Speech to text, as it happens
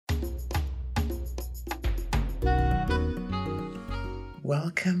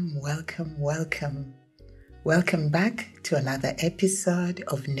Welcome, welcome, welcome. Welcome back to another episode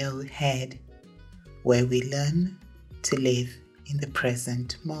of No Head, where we learn to live in the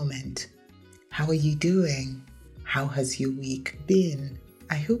present moment. How are you doing? How has your week been?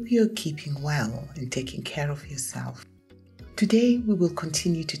 I hope you're keeping well and taking care of yourself. Today, we will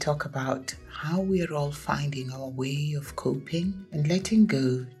continue to talk about how we are all finding our way of coping and letting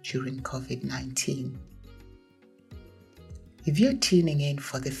go during COVID-19. If you're tuning in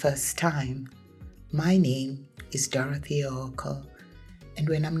for the first time, my name is Dorothy Oko, and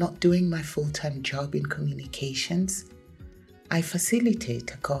when I'm not doing my full-time job in communications, I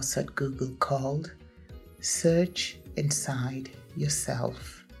facilitate a course at Google called Search Inside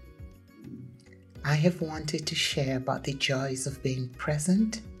Yourself. I have wanted to share about the joys of being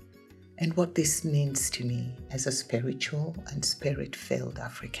present and what this means to me as a spiritual and spirit-filled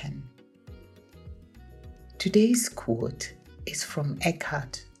African. Today's quote is from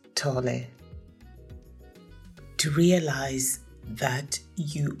Eckhart Tolle. To realize that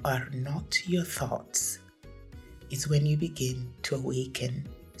you are not your thoughts is when you begin to awaken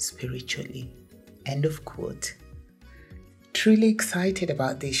spiritually. End of quote. Truly excited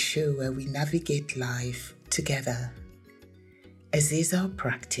about this show where we navigate life together. As is our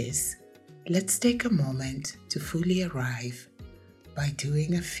practice, let's take a moment to fully arrive by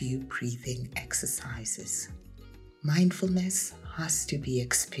doing a few breathing exercises. Mindfulness has to be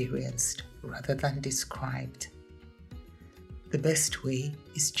experienced rather than described. The best way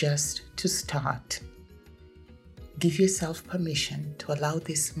is just to start. Give yourself permission to allow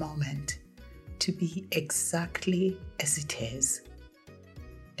this moment to be exactly as it is,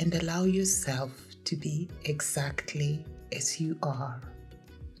 and allow yourself to be exactly as you are.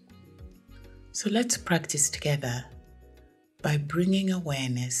 So let's practice together by bringing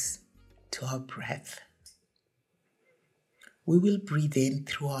awareness to our breath. We will breathe in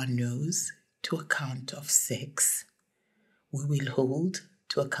through our nose to a count of 6. We will hold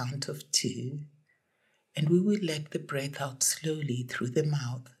to a count of 2. And we will let the breath out slowly through the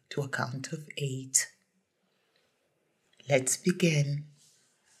mouth to a count of 8. Let's begin.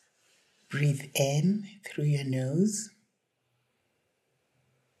 Breathe in through your nose.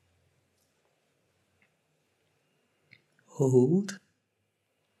 Hold.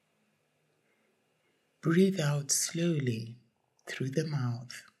 Breathe out slowly through the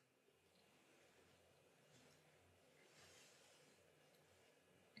mouth.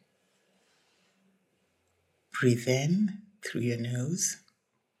 Breathe in through your nose.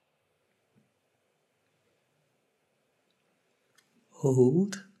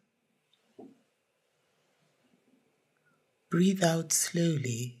 Hold. Breathe out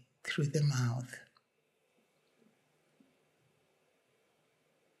slowly through the mouth.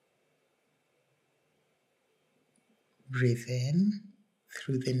 Breathe in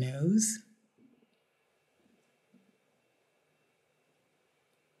through the nose.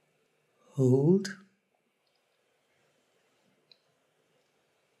 Hold.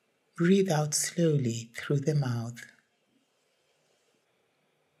 Breathe out slowly through the mouth.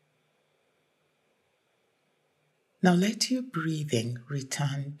 Now let your breathing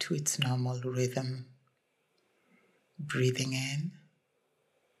return to its normal rhythm. Breathing in,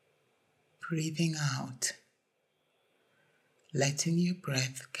 breathing out, letting your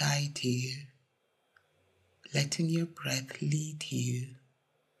breath guide you, letting your breath lead you,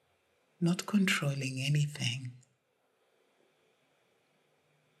 not controlling anything.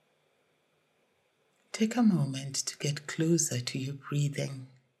 Take a moment to get closer to your breathing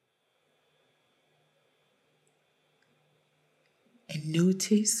and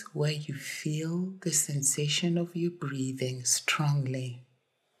notice where you feel the sensation of your breathing strongly.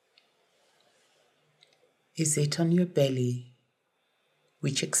 Is it on your belly,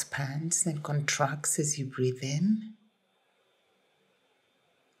 which expands and contracts as you breathe in?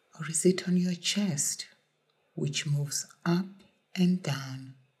 Or is it on your chest, which moves up and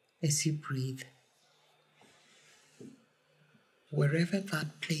down as you breathe? Wherever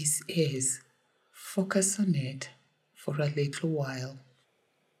that place is, focus on it for a little while.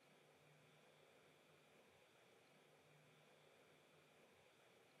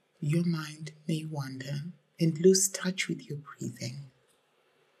 Your mind may wander and lose touch with your breathing.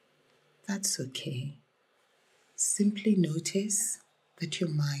 That's okay. Simply notice that your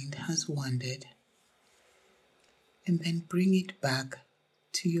mind has wandered and then bring it back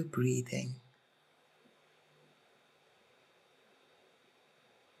to your breathing.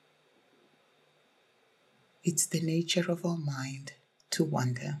 It's the nature of our mind to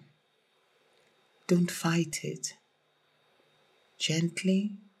wander. Don't fight it.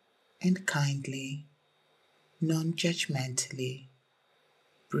 Gently and kindly, non-judgmentally,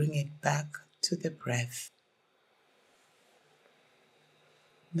 bring it back to the breath.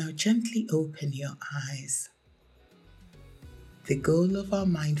 Now gently open your eyes. The goal of our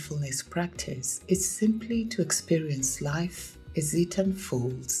mindfulness practice is simply to experience life as it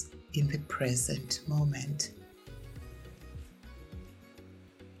unfolds in the present moment.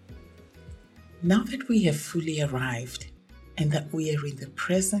 Now that we have fully arrived and that we are in the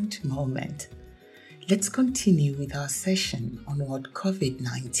present moment, let's continue with our session on what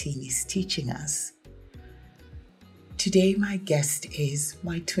COVID-19 is teaching us. Today, my guest is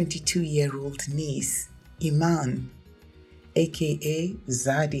my 22-year-old niece, Iman, aka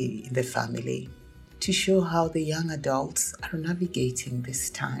Zadi in the family, to show how the young adults are navigating this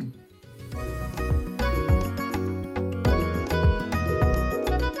time.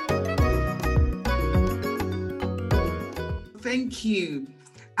 Thank you.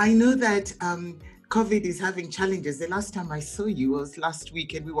 I know that COVID is having challenges. The last time I saw you was last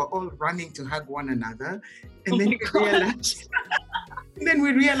week, and we were all running to hug one another. And then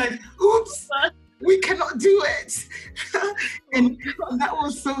we realized, oops, we cannot do it. And that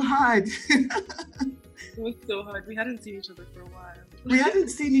was so hard. It was so hard. We hadn't seen each other for a while. We hadn't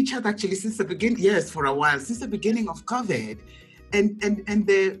seen each other actually since the beginning. Yes, for a while, since the beginning of COVID. And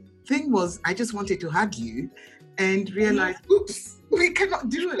the thing was, I just wanted to hug you and realize, oops, we cannot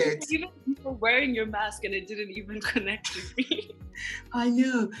do it. Even you were wearing your mask and it didn't even connect with me. I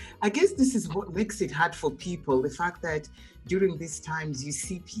know. I guess this is what makes it hard for people. The fact that during these times you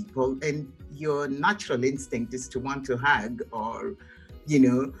see people and your natural instinct is to want to hug or,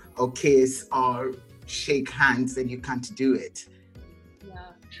 or kiss or shake hands, and you can't do it.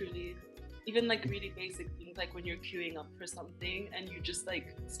 Yeah, truly. Even like really basic things, like when you're queuing up for something and you just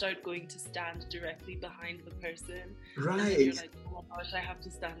like start going to stand directly behind the person. Right. And then you're like, oh my gosh, I have to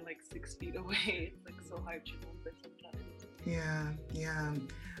stand like 6 feet away. It's like so hard to remember sometimes. Yeah.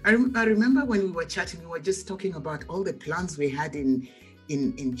 I remember when we were chatting, we were just talking about all the plans we had in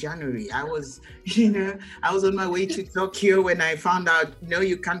January. I was on my way to Tokyo when I found out, no,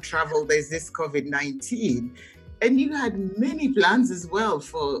 you can't travel. There's this COVID-19. And you had many plans as well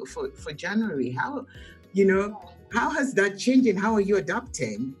for January. How has that changed and how are you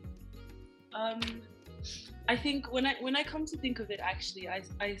adapting? I think when I come to think of it, actually,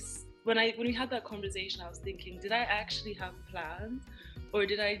 when we had that conversation, I was thinking, did I actually have plans, or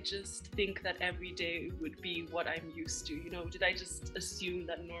did I just think that every day would be what I'm used to? Did I just assume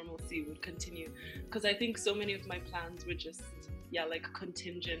that normalcy would continue? Because I think so many of my plans were just like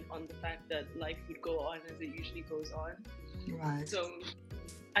contingent on the fact that life would go on as it usually goes on. Right. So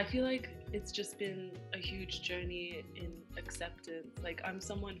I feel like it's just been a huge journey in acceptance. Like, I'm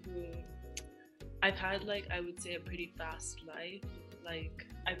someone who I've had, like, I would say a pretty fast life. Like,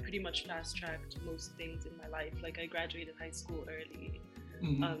 I pretty much fast-tracked most things in my life. Like, I graduated high school early.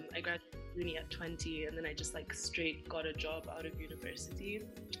 Mm-hmm. I graduated uni at 20, and then I just like straight got a job out of university.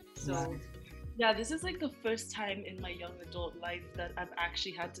 So right. Yeah, this is like the first time in my young adult life that I've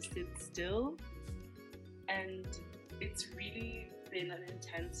actually had to sit still. And it's really been an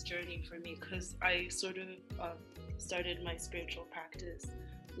intense journey for me, because I sort of started my spiritual practice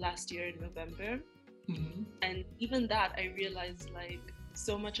last year in November. Mm-hmm. And even that, I realized like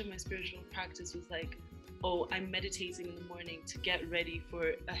so much of my spiritual practice was like, oh, I'm meditating in the morning to get ready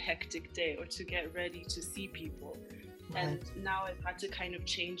for a hectic day or to get ready to see people. Right. And now I've had to kind of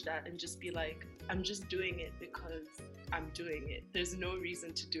change that and just be like, I'm just doing it because I'm doing it. There's no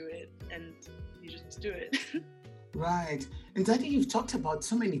reason to do it, and you just do it. Right. And Zadi, you've talked about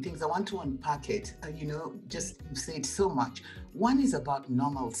so many things. I want to unpack it. Just you said so much. One is about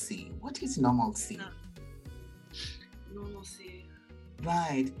normalcy. What is normalcy? Normalcy.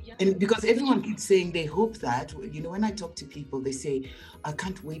 Right. Yeah. And because everyone keeps saying they hope that, when I talk to people, they say, I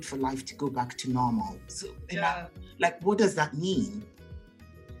can't wait for life to go back to normal. So, what does that mean?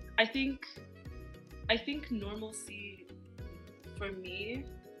 I think normalcy, for me,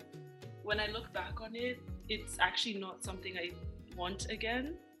 when I look back on it, it's actually not something I want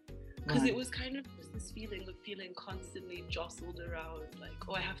again. Because It was kind of just this feeling of feeling constantly jostled around, like,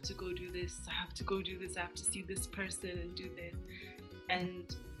 oh, I have to go do this, I have to go do this, I have to see this person and do this.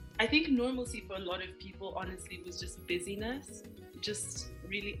 And I think normalcy for a lot of people, honestly, was just busyness, just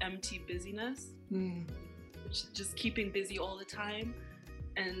really empty busyness, just keeping busy all the time.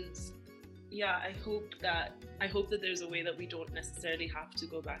 And yeah, I hope that there's a way that we don't necessarily have to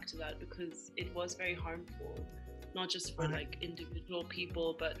go back to that, because it was very harmful, not just for like individual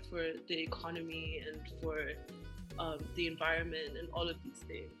people, but for the economy and for the environment and all of these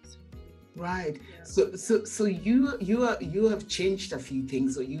things. Right. Yeah. So you have changed a few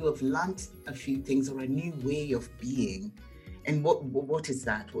things, or you have learned a few things, or a new way of being. And what is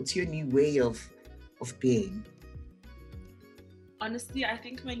that? What's your new way of being? Honestly, I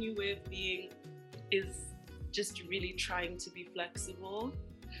think my new way of being is just really trying to be flexible,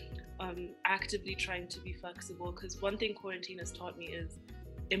 actively trying to be flexible, because one thing quarantine has taught me is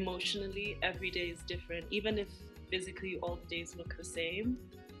emotionally every day is different. Even if physically all days look the same,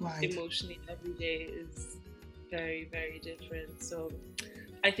 right. Emotionally every day is very, very different. So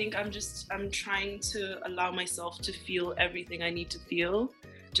I think I'm trying to allow myself to feel everything I need to feel,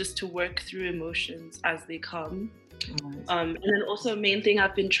 just to work through emotions as they come. Right. And then also, main thing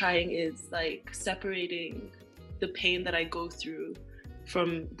I've been trying is like separating the pain that I go through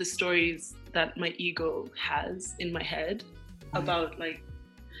from the stories that my ego has in my head about, like,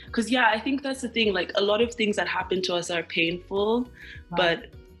 because I think that's the thing, like a lot of things that happen to us are painful, but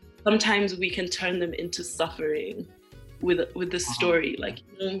sometimes we can turn them into suffering with the story. Like,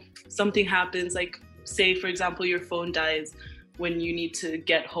 something happens, like say for example your phone dies when you need to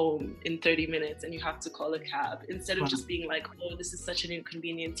get home in 30 minutes and you have to call a cab. Instead of just being like, oh, this is such an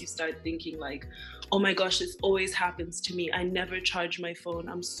inconvenience, you start thinking like, oh my gosh, this always happens to me. I never charge my phone.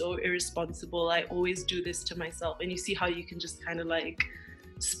 I'm so irresponsible. I always do this to myself. And you see how you can just kind of like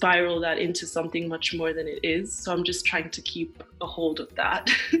spiral that into something much more than it is. So I'm just trying to keep a hold of that.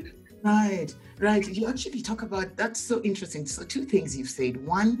 Right. You actually talk about, that's so interesting. So two things you've said.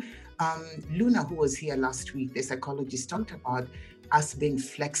 One, Luna, who was here last week, the psychologist, talked about us being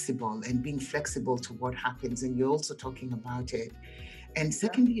flexible and being flexible to what happens. And you're also talking about it. And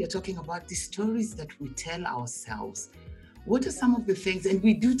secondly, you're talking about the stories that we tell ourselves. What are some of the things, and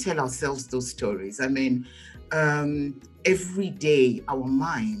we do tell ourselves those stories. I mean, every day our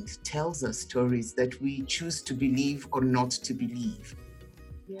mind tells us stories that we choose to believe or not to believe.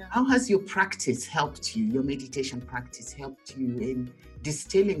 Yeah. How has your practice helped you, your meditation practice helped you in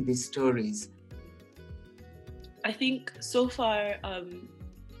distilling these stories? I think so far,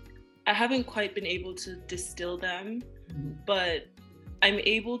 I haven't quite been able to distill them, but I'm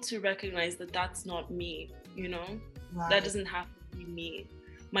able to recognize that that's not me, you know? Right. That doesn't have to be me.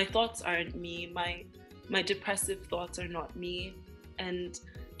 My thoughts aren't me. My depressive thoughts are not me. And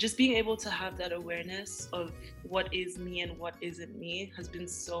just being able to have that awareness of what is me and what isn't me has been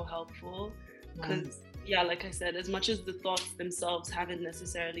so helpful. Because, like I said, as much as the thoughts themselves haven't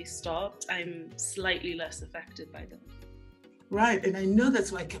necessarily stopped, I'm slightly less affected by them. Right, and I know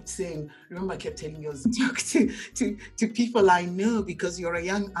that's why I kept saying, remember I kept telling you, talk to people I know, because you're a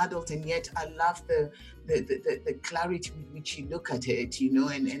young adult, and yet I love the clarity with which you look at it, you know,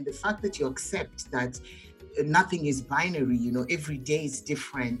 and the fact that you accept that nothing is binary, you know, every day is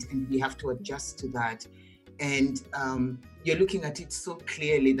different and we have to adjust to that. And you're looking at it so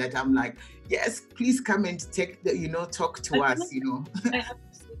clearly that I'm like, yes, please come and talk to us, you know. I have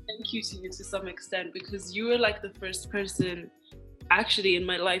to say thank you to you to some extent, because you were like the first person actually in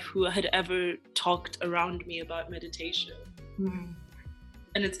my life who had ever talked around me about meditation.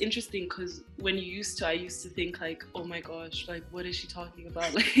 And it's interesting because when I used to think like, oh my gosh, like what is she talking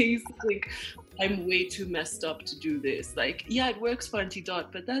about? Like I used to think I'm way too messed up to do this. Like, yeah, it works for Auntie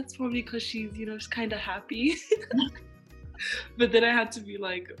Dot, but that's probably because she's, you know, just kind of happy. But then I had to be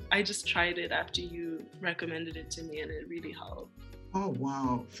like, I just tried it after you recommended it to me, and it really helped. Oh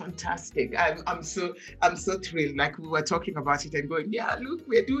wow, fantastic. I'm so thrilled. Like we were talking about it and going, yeah, look,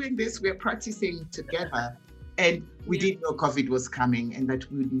 we're doing this, we're practicing together. And we didn't know COVID was coming and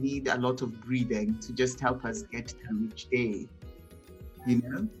that we would need a lot of breathing to just help us get through each day, you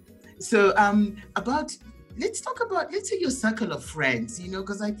know? So let's talk about, let's say your circle of friends, you know,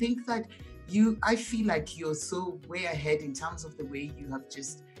 because I think that I feel like you're so way ahead in terms of the way you have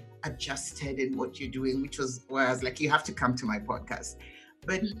just adjusted in what you're doing, which was why I was like, you have to come to my podcast.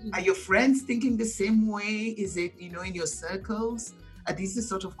 But are your friends thinking the same way? Is it, you know, in your circles? Are these the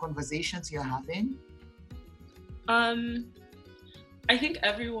sort of conversations you're having? I think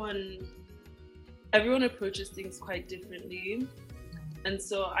everyone approaches things quite differently. And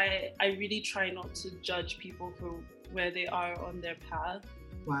so I really try not to judge people for where they are on their path,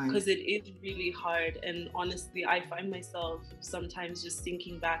 because it is really hard. And honestly, I find myself sometimes just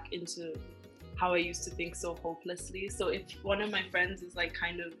thinking back into how I used to think so hopelessly. So if one of my friends is like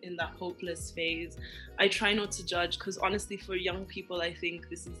kind of in that hopeless phase, I try not to judge, because honestly for young people, I think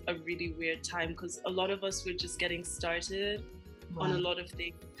this is a really weird time, because a lot of us were just getting started on a lot of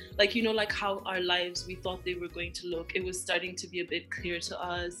things. Like, you know, like how our lives, we thought they were going to look. It was starting to be a bit clear to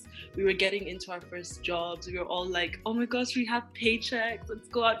us. We were getting into our first jobs. We were all like, oh my gosh, we have paychecks. Let's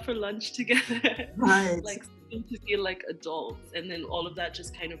go out for lunch together. Right. Like, to feel like adults, and then all of that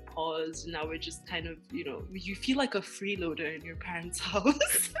just kind of paused, and now we're just kind of, you know, you feel like a freeloader in your parents'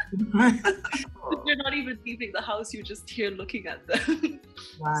 house. You're not even leaving the house, you're just here looking at them.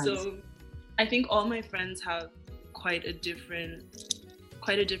 Right. So I think all my friends have quite a different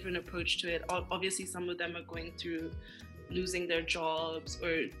approach to it. Obviously, some of them are going through losing their jobs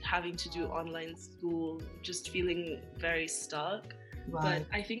or having to do online school, just feeling very stuck. Right.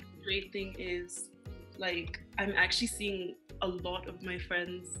 But I think the great thing is, like, I'm actually seeing a lot of my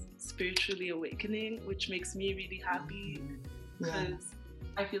friends spiritually awakening, which makes me really happy, because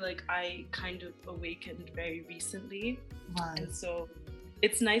I feel like I kind of awakened very recently. Right. And so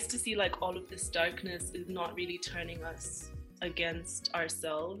it's nice to see like all of this darkness is not really turning us against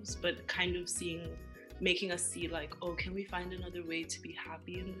ourselves, but kind of making us see like, oh, can we find another way to be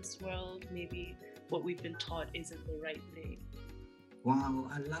happy in this world? Maybe what we've been taught isn't the right thing. Wow,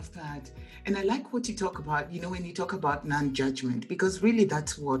 I love that. And I like what you talk about, when you talk about non-judgment, because really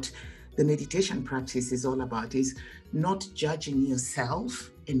that's what the meditation practice is all about, is not judging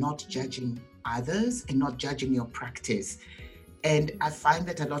yourself and not judging others and not judging your practice. And I find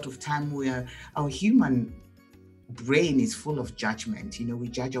that a lot of time where our human brain is full of judgment, we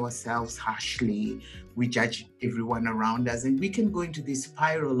judge ourselves harshly, we judge everyone around us, and we can go into this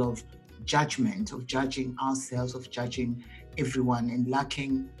spiral of judgment, of judging ourselves, of judging everyone, and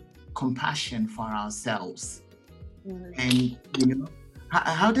lacking compassion for ourselves. And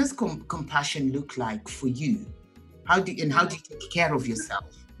how does compassion look like for you? How do you take care of yourself?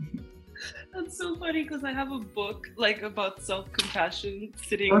 That's so funny, because I have a book like about self-compassion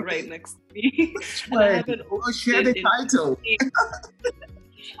sitting right next to me. And I haven't opened share the title.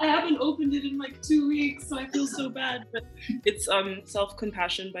 I haven't opened it in like 2 weeks, so I feel so bad. But it's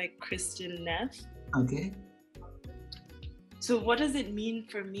Self-Compassion by Kristin Neff. Okay. So what does it mean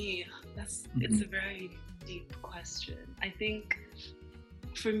for me? It's a very deep question. I think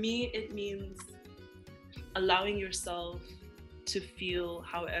for me it means allowing yourself to feel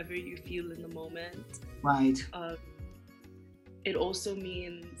however you feel in the moment. Right. It also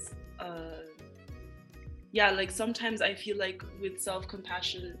means like sometimes I feel like with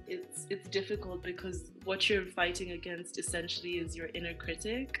self-compassion it's difficult, because what you're fighting against essentially is your inner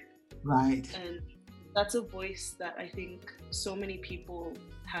critic. Right. And that's a voice that I think so many people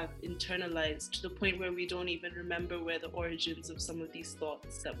have internalized to the point where we don't even remember where the origins of some of these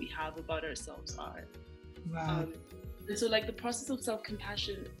thoughts that we have about ourselves are. Right. And so like the process of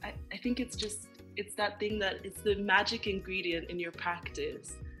self-compassion, I think it's that thing that it's the magic ingredient in your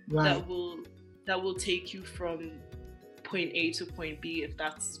practice. Right. that will take you from point A to point B, if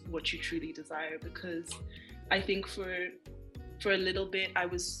that's what you truly desire. Because I think for a little bit I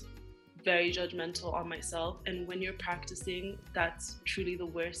was very judgmental on myself, and when you're practicing, that's truly the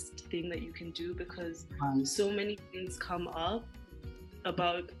worst thing that you can do, because so many things come up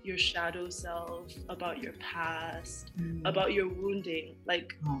about your shadow self, about your past, about your wounding.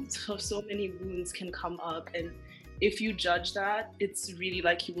 Like so many wounds can come up, and if you judge that, it's really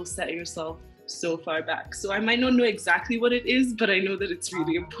like you will set yourself so far back. So I might not know exactly what it is, but I know that it's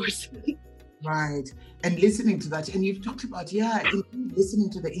really important. Right. And listening to that, and you've talked about, listening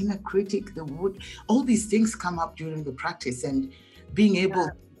to the inner critic, the wood, all these things come up during the practice, and being able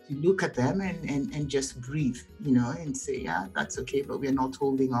to look at them and just breathe, and say, that's okay, but we're not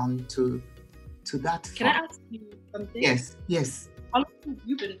holding on to that. Can I ask you something? Yes. How long have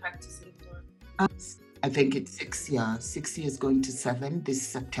you been practicing for? I think it's 6 years. 6 years going to 7 this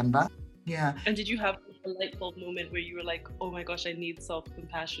September. Yeah. And did you have a light bulb moment where you were like, oh my gosh, I need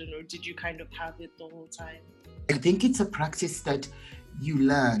self-compassion, or did you kind of have it the whole time? I think it's a practice that you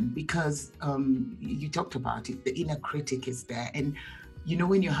learn, because you talked about it, the inner critic is there. And,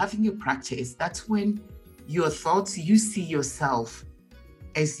 when you're having your practice, that's when your thoughts, you see yourself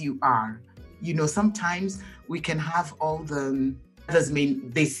as you are. Sometimes we can have all the others,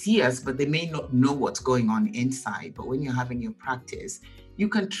 they see us, but they may not know what's going on inside. But when you're having your practice, you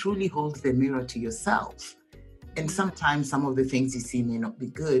can truly hold the mirror to yourself. And sometimes some of the things you see may not be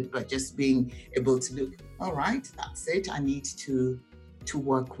good, but just being able to look, all right, that's it. I need to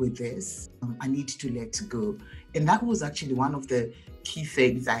work with this. I need to let go. And that was actually one of the key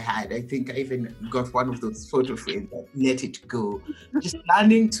things I had. I think I even got one of those photo frames that let it go. Just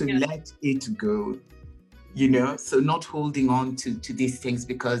learning to let it go, so not holding on to these things,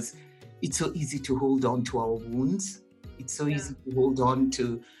 because it's so easy to hold on to our wounds. It's so easy to hold on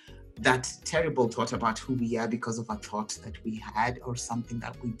to that terrible thought about who we are because of a thought that we had or something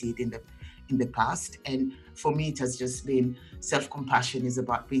that we did in the past. And for me, it has just been self-compassion is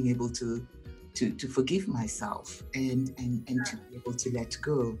about being able to forgive myself and to be able to let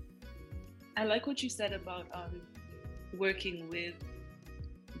go. I like what you said about working with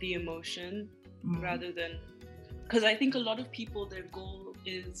the emotion rather than, because I think a lot of people, their goal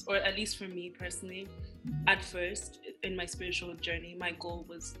is, or at least for me personally, at first in my spiritual journey, my goal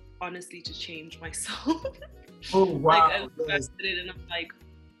was honestly to change myself. Oh, wow. Like I look back at it and I'm like,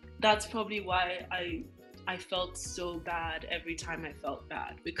 that's probably why I felt so bad every time I felt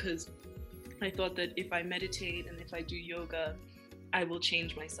bad, because I thought that if I meditate and if I do yoga, I will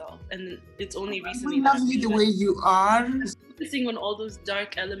change myself. And it's only recently that I love you the way you are. I was focusing on all those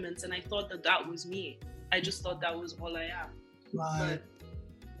dark elements, and I thought that was me. I just thought that was all I am. Right.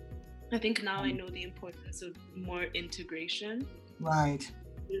 But I think now I know the importance of more integration. Right.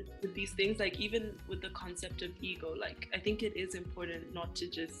 With these things, like even with the concept of ego, like I think it is important not to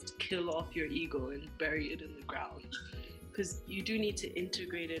just kill off your ego and bury it in the ground, because you do need to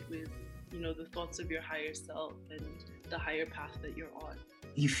integrate it with, you know, the thoughts of your higher self and the higher path that you're on.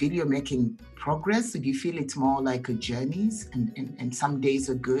 You feel you're making progress? Or do you feel it's more like a journeys and some days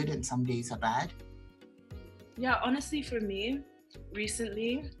are good and some days are bad? Yeah, honestly, for me,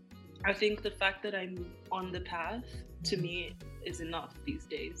 recently, I think the fact that I'm on the path, to me, is enough these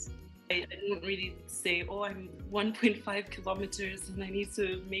days. I don't really say, oh, I'm 1.5 kilometers and I need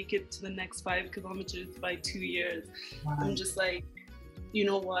to make it to the next 5 kilometers by 2 years. Right. I'm just like, you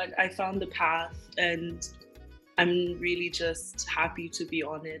know what, I found the path and I'm really just happy to be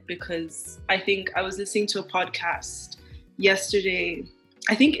on it, because I think I was listening to a podcast yesterday.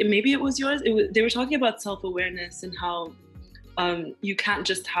 I think maybe it was yours. They were talking about self-awareness and how you can't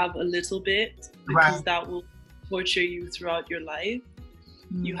just have a little bit, because right. that will torture you throughout your life.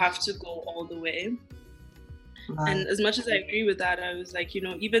 You have to go all the way. Right. And as much as I agree with that, I was like, you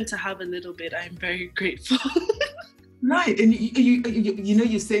know, even to have a little bit, I'm very grateful. Right. And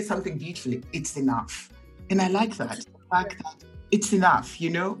you say something beautifully. It's enough. And I like that. The fact that it's enough, you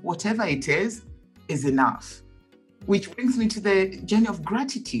know, whatever it is enough. Which brings me to the journey of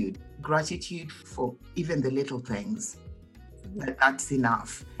gratitude. Gratitude for even the little things. That's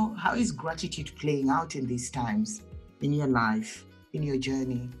enough. How is gratitude playing out in these times, in your life, in your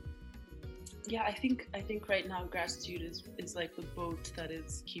journey? Yeah, I think right now gratitude is like the boat that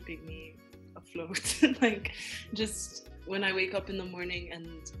is keeping me afloat. Like, just when I wake up in the morning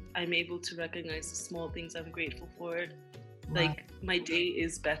and I'm able to recognize the small things I'm grateful for, like my day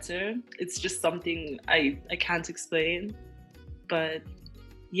is better. It's just something I can't explain. But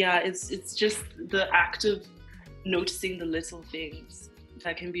yeah, it's just the act of noticing the little things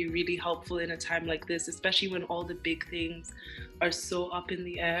that can be really helpful in a time like this, especially when all the big things are so up in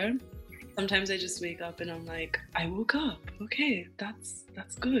the air. Sometimes I just wake up and I'm like, I woke up. Okay, that's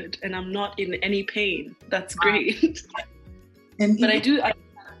good. And I'm not in any pain. That's great. But I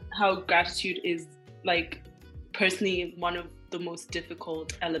how gratitude is, like, personally one of the most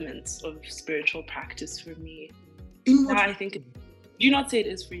difficult elements of spiritual practice for me. I think, do you not say it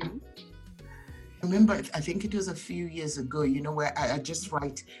is for you? I remember, I think it was a few years ago, you know, where I just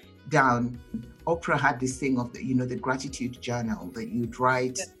write down, Oprah had this thing of the gratitude journal that you'd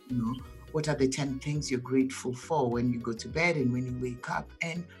write, you know, what are the 10 things you're grateful for when you go to bed and when you wake up.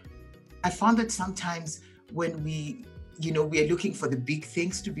 And I found that sometimes when we are looking for the big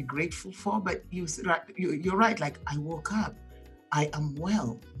things to be grateful for, but you're right, like, I woke up, I am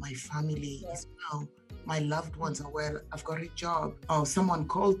well, my family is well, my loved ones are well, I've got a job, or someone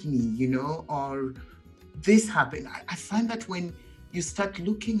called me, you know, or this happened. I find that when you start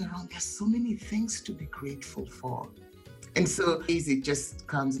looking around, there's so many things to be grateful for. And so it just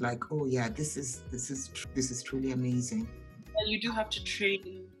comes like, oh yeah, this is truly amazing. And you do have to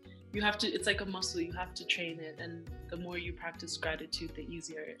train. It's like a muscle, you have to train it. And the more you practice gratitude, the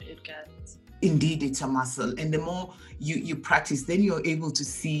easier it gets. Indeed, it's a muscle. And the more you practice, then you're able to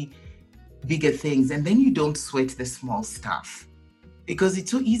see bigger things, and then you don't sweat the small stuff, because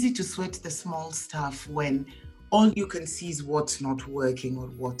it's so easy to sweat the small stuff when all you can see is what's not working or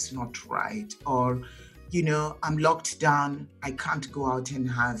what's not right, or, you know, I'm locked down, I can't go out and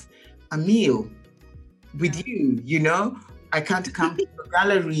have a meal with you, you know, I can't come to the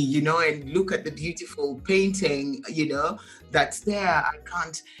gallery, you know, and look at the beautiful painting, you know, that's there. I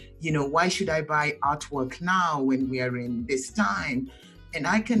can't, you know, why should I buy artwork now when we are in this time? And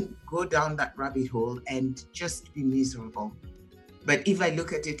I can go down that rabbit hole and just be miserable. But if I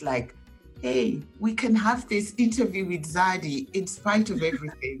look at it like, hey, we can have this interview with Zadi in spite of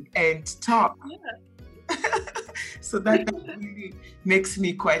everything and talk. Yeah. So that really makes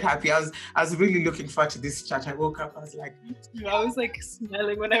me quite happy. I was really looking forward to this chat. I woke up, I was like,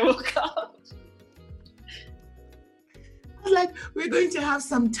 smiling when I woke up. I was like, we're going to have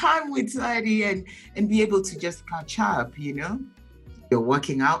some time with Zadi and be able to just catch up, you know? You're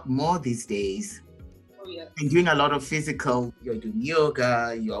working out more these days. Oh, yeah. And doing a lot of physical. You're doing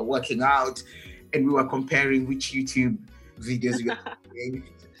yoga, you're working out. And we were comparing which YouTube videos you are doing.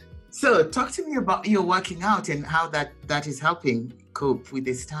 So talk to me about your working out and how that is helping cope with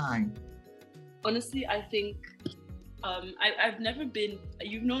this time. Honestly, I think I've never been,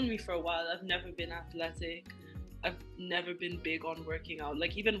 you've known me for a while, I've never been athletic. I've never been big on working out.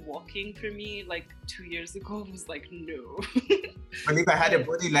 Like even walking for me, like 2 years ago was like, no. But if I had a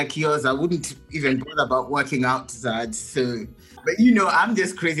body like yours, I wouldn't even bother about working out, Zad. So, but you know, I'm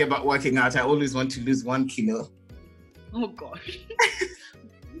just crazy about working out. I always want to lose 1 kilo. Oh gosh.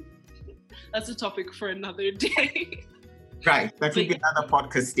 That's a topic for another day. Right, that would be another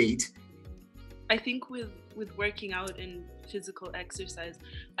podcast date. I think with working out and physical exercise,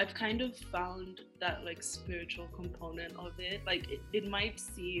 I've kind of found that like spiritual component of it. Like it might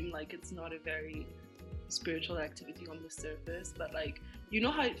seem like it's not a very spiritual activity on the surface, but like, you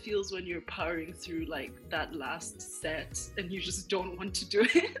know how it feels when you're powering through like that last set and you just don't want to do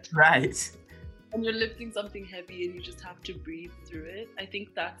it? Right. And you're lifting something heavy and you just have to breathe through it. I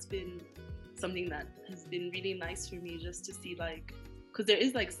think that's been something that has been really nice for me, just to see like, because there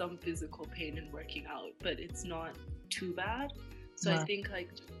is like some physical pain in working out, but it's not too bad. So I think like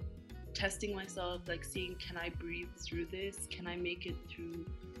testing myself, like seeing, can I breathe through this? Can I make it through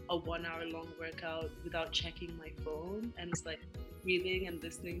a 1 hour long workout without checking my phone and like breathing and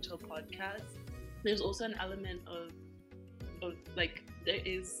listening to a podcast? There's also an element of like, there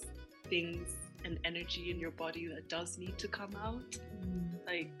is things and energy in your body that does need to come out.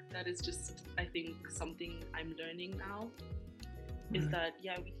 Like that is just, I think, something I'm learning now, is that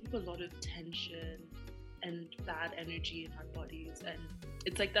we keep a lot of tension and bad energy in our bodies, and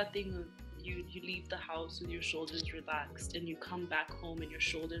it's like that thing of you leave the house with your shoulders relaxed and you come back home and your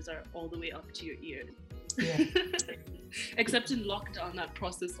shoulders are all the way up to your ears. Yeah. Except in lockdown, that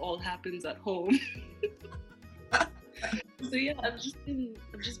process all happens at home. So yeah, I've just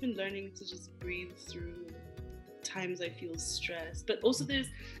been learning to just breathe through times I feel stressed. But also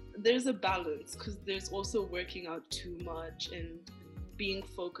there's a balance, because there's also working out too much and being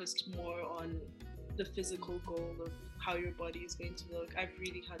focused more on the physical goal of how your body is going to look. I've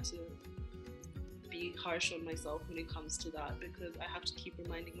really had to be harsh on myself when it comes to that, because I have to keep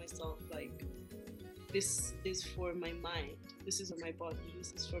reminding myself, like, this is for my mind, this is for my body,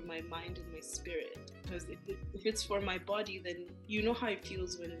 this is for my mind and my spirit. Because if it's for my body, then you know how it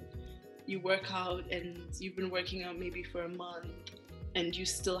feels when you work out and you've been working out maybe for a month and you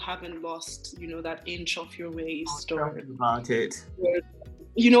still haven't lost, you know, that inch off your waist, or about it,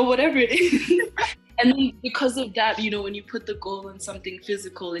 you know, whatever it is. And then because of that, you know, when you put the goal on something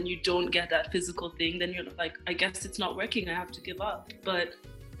physical and you don't get that physical thing, then you're like, I guess it's not working, I have to give up. But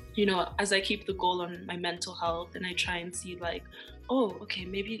you know, as I keep the goal on my mental health and I try and see like, oh, okay,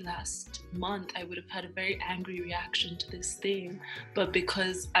 maybe last month I would have had a very angry reaction to this thing, but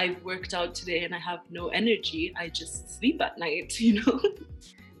because I've worked out today and I have no energy, I just sleep at night, you know?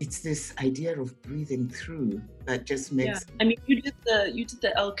 It's this idea of breathing through that just makes... Yeah. I mean, you did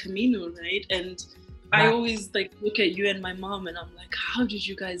the El Camino, right? And I always like look at you and my mom and I'm like, how did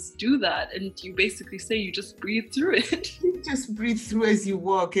you guys do that? And you basically say you just breathe through it. You just breathe through as you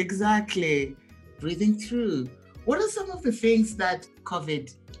walk. Exactly. Breathing through. What are some of the things that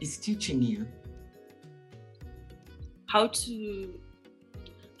COVID is teaching you? How to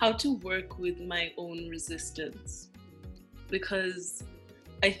work with my own resistance. Because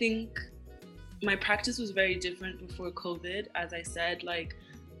I think my practice was very different before COVID. As I said, like,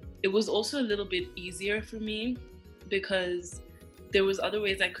 it was also a little bit easier for me because there was other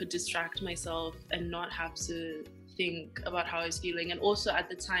ways I could distract myself and not have to think about how I was feeling. And also at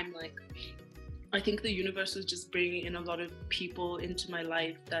the time, like, I think the universe was just bringing in a lot of people into my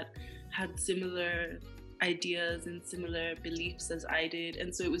life that had similar ideas and similar beliefs as I did.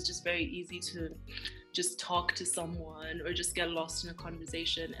 And so it was just very easy to just talk to someone or just get lost in a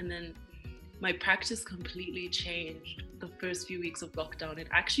conversation. And then my practice completely changed the first few weeks of lockdown. It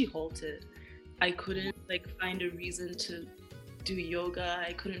actually halted. I couldn't find a reason to do yoga.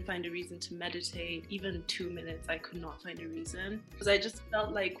 I couldn't find a reason to meditate. Even 2 minutes, I could not find a reason. Because I just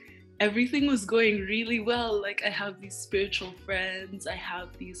felt like everything was going really well. Like, I have these spiritual friends. I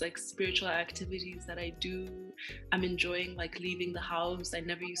have these like spiritual activities that I do. I'm enjoying like leaving the house. I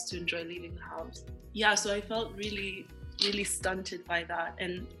never used to enjoy leaving the house. Yeah, so I felt really, really stunted by that.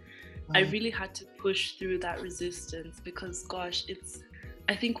 And I really had to push through that resistance because, gosh,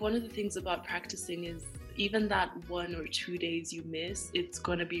 I think one of the things about practicing is even that 1 or 2 days you miss, it's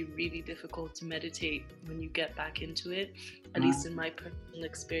going to be really difficult to meditate when you get back into it, at least in my personal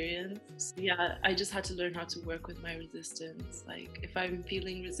experience. Yeah, I just had to learn how to work with my resistance. Like, if I'm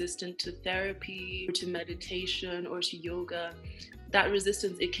feeling resistant to therapy or to meditation or to yoga, that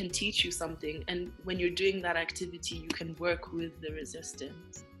resistance, it can teach you something. And when you're doing that activity, you can work with the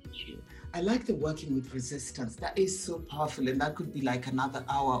resistance. I like the working with resistance. That is so powerful. And that could be like another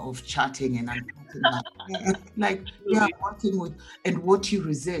hour of chatting and unpacking that. Working with, and what you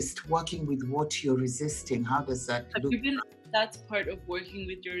resist, working with what you're resisting. How does that look? That's part of working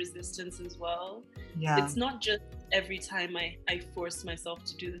with your resistance as well. Yeah. It's not just every time I force myself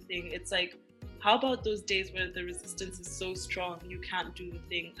to do the thing. It's like, how about those days where the resistance is so strong you can't do the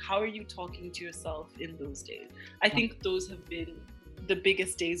thing? How are you talking to yourself in those days? I think those have been the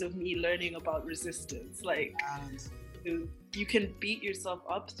biggest days of me learning about resistance. Like, you can beat yourself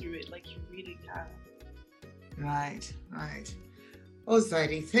up through it, like you really can. Right. Oh,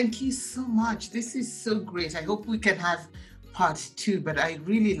 Zaidi, thank you so much. This is so great. I hope we can have part 2, but I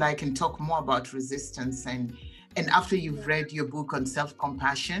really like and talk more about resistance. And after you've read your book on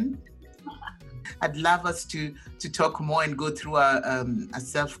self-compassion, I'd love us to talk more and go through a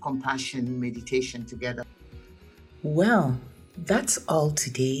self-compassion meditation together. Well, that's all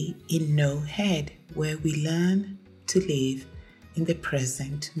today in No Head, where we learn to live in the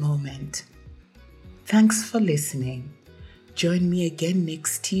present moment. Thanks for listening. Join me again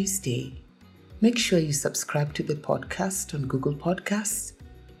next Tuesday. Make sure you subscribe to the podcast on Google Podcasts,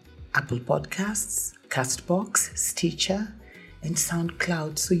 Apple Podcasts, Castbox, Stitcher, and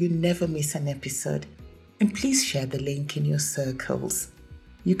SoundCloud so you never miss an episode. And please share the link in your circles.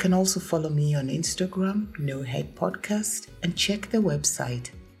 You can also follow me on Instagram, No Head Podcast, and check the website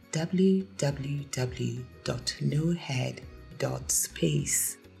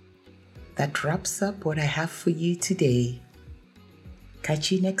www.nohead.space. That wraps up what I have for you today.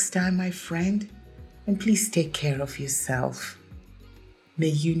 Catch you next time, my friend, and please take care of yourself. May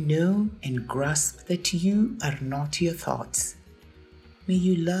you know and grasp that you are not your thoughts. May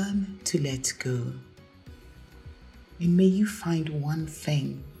you learn to let go. And may you find one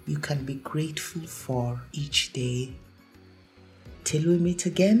thing you can be grateful for each day. Till we meet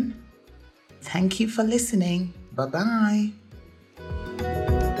again, thank you for listening. Bye-bye.